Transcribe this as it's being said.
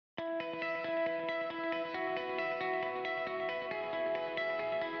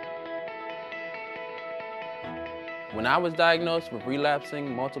When I was diagnosed with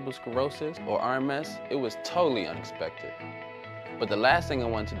relapsing multiple sclerosis, or RMS, it was totally unexpected. But the last thing I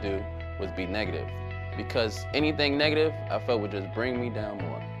wanted to do was be negative, because anything negative I felt would just bring me down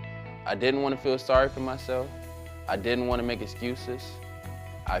more. I didn't want to feel sorry for myself. I didn't want to make excuses.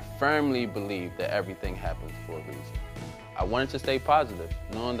 I firmly believed that everything happens for a reason. I wanted to stay positive,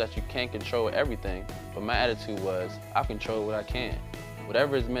 knowing that you can't control everything, but my attitude was, I'll control what I can.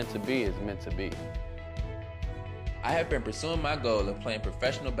 Whatever is meant to be is meant to be. I have been pursuing my goal of playing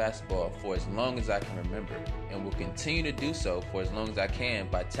professional basketball for as long as I can remember, and will continue to do so for as long as I can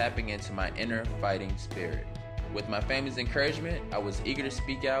by tapping into my inner fighting spirit. With my family's encouragement, I was eager to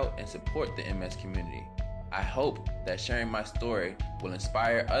speak out and support the MS community. I hope that sharing my story will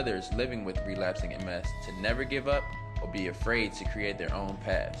inspire others living with relapsing MS to never give up or be afraid to create their own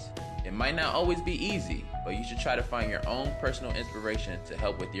paths. It might not always be easy, but you should try to find your own personal inspiration to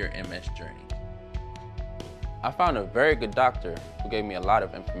help with your MS journey. I found a very good doctor who gave me a lot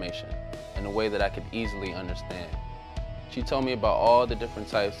of information in a way that I could easily understand. She told me about all the different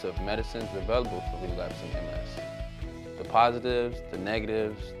types of medicines available for relapsing MS. The positives, the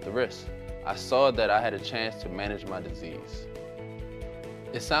negatives, the risks. I saw that I had a chance to manage my disease.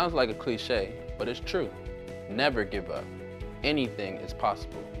 It sounds like a cliche, but it's true. Never give up. Anything is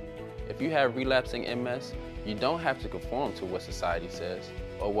possible. If you have relapsing MS, you don't have to conform to what society says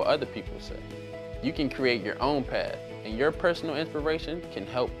or what other people say. You can create your own path, and your personal inspiration can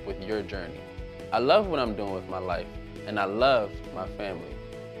help with your journey. I love what I'm doing with my life, and I love my family.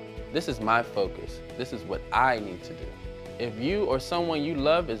 This is my focus. This is what I need to do. If you or someone you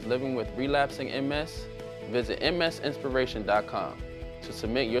love is living with relapsing MS, visit msinspiration.com to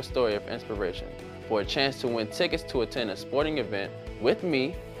submit your story of inspiration for a chance to win tickets to attend a sporting event with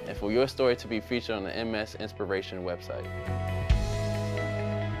me and for your story to be featured on the MS Inspiration website.